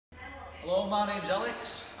Hello, my name's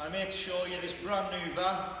Alex. I'm here to show you this brand new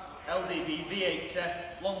van, Ldv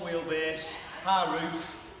V80, long wheelbase, high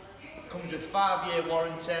roof. Comes with 5-year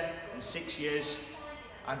warranty and 6 years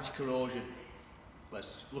anti-corrosion.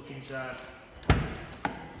 Let's look inside.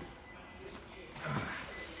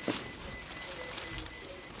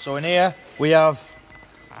 So in here we have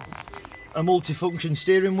a multi-function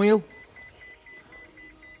steering wheel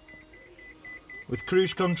with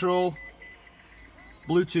cruise control,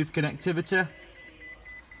 Bluetooth connectivity.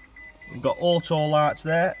 We've got auto lights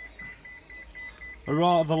there, a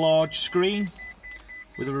rather large screen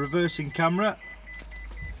with a reversing camera.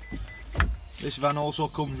 This van also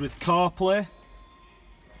comes with CarPlay,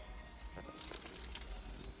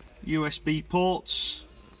 USB ports,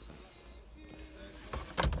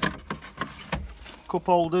 cup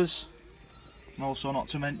holders, and also not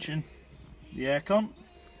to mention the aircon.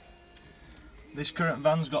 This current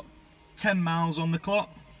van's got 10 miles on the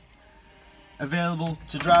clock, available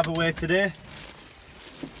to drive away today.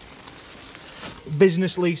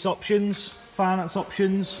 Business lease options, finance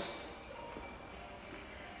options.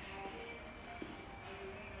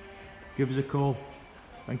 Give us a call.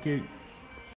 Thank you.